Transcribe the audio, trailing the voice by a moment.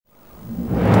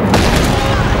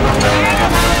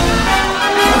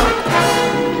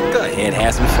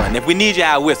if we need you,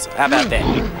 I'll whistle. How about that?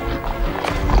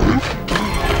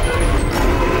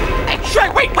 Hey,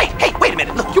 Shrek, wait a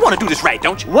minute. Look, you want to do this right,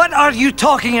 don't you? What are you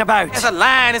talking about? It's a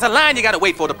line you gotta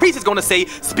wait for. The priest is gonna say,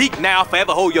 speak now,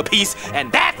 forever hold your peace,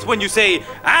 and that's when you say,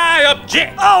 I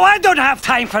object. Oh, I don't have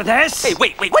time for this. Hey,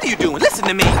 wait, what are you doing? Listen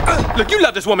to me. Look, you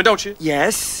love this woman, don't you?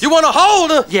 Yes. You wanna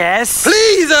hold her? Yes.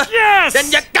 Please her? Yes. Then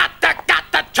you got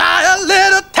to try a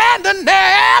little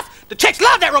tenderness. The chicks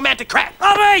love that romantic crap.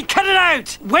 All right, cut it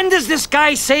out. When does this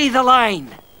guy say the line?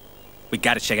 We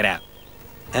gotta check it out.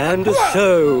 And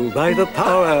so, by the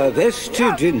power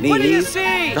vested in me, What do you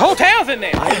see? The whole town's in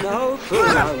there. I now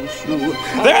pronounce you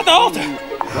They're at the altar.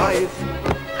 wife,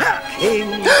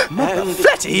 king, and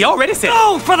Fletcher, he already said it.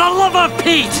 Oh, for the love of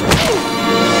Pete!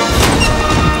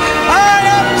 I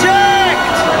object!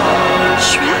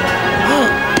 Shrek?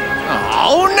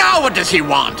 Oh, now what does he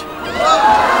want?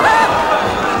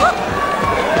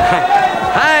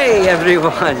 Hi,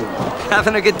 everyone.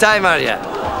 Having a good time, are you?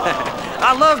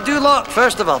 I love Duloc,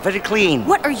 first of all. Very clean.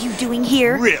 What are you doing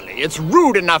here? Really, it's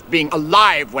rude enough being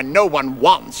alive when no one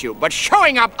wants you, but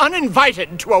showing up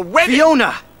uninvited to a wedding...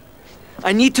 Fiona!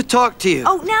 I need to talk to you.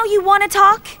 Oh, now you want to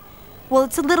talk? Well,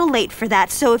 it's a little late for that,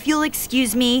 so if you'll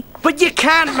excuse me... But you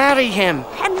can't marry him.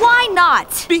 And why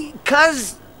not?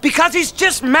 Because he's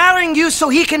just marrying you so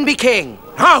he can be king.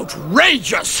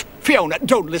 Outrageous! Fiona,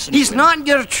 don't listen He's to him. not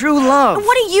your true love.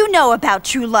 What do you know about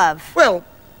true love? Well,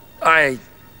 I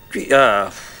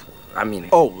mean...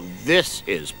 Oh, this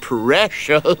is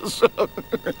precious.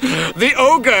 The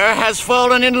ogre has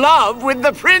fallen in love with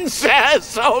the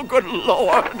princess. Oh, good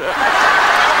Lord. An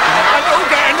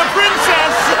ogre and a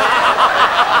princess.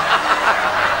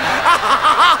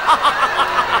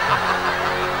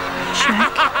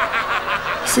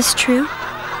 Shrek? Is this true?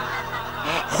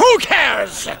 Who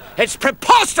cares? It's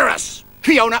preposterous.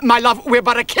 Fiona, my love, we're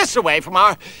but a kiss away from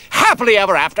our happily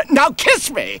ever after. Now kiss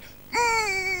me.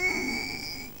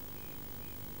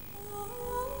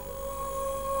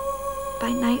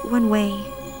 By night one way,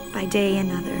 by day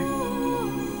another.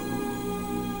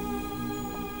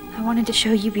 I wanted to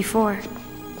show you before.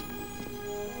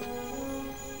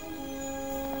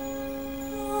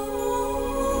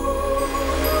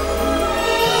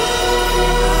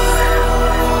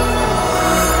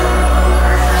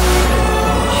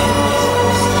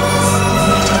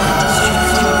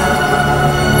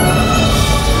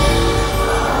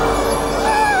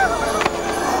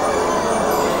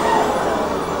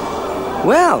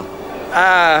 Well,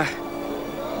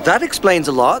 that explains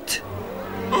a lot.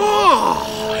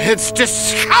 Oh, it's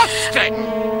disgusting.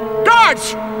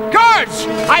 Guards! Guards!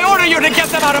 I order you to get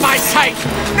them out of my sight.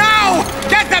 Now!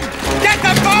 Get them! Get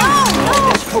them both!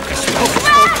 This hocus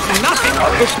pocus, nothing.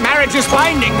 This marriage is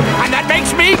binding, and that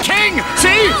makes me king.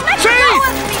 See? See?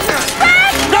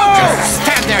 No! Just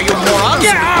stand there, you morons!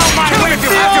 Get out of my way,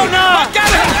 Fiona! Get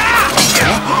him!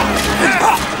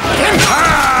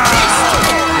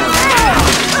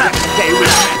 They will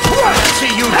see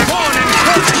you born and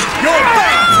cooked. You'll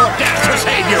beg for death to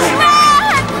save you.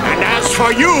 And as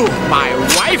for you, my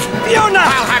wife, Fiona!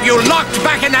 I'll have you locked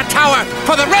back in that tower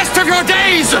for the rest of your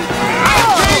days.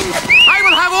 I'll king. I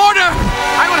will have order.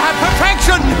 I will have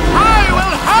perfection. I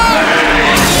will have...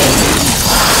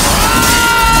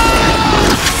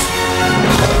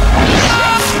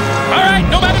 All right,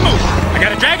 nobody move. I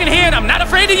got a dragon here and I'm not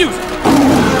afraid to use it.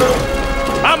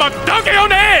 I'm a donkey on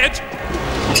the edge.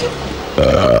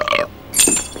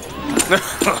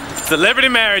 Celebrity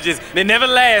marriages, they never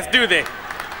last, do they?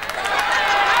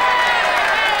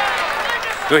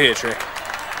 Go ahead, Shrek.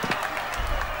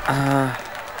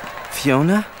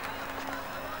 Fiona?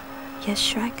 Yes,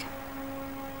 Shrek?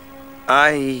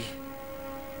 I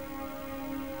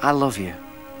love you.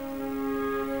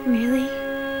 Really?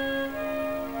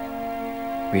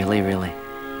 Really, really.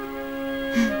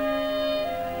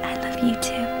 I love you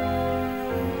too.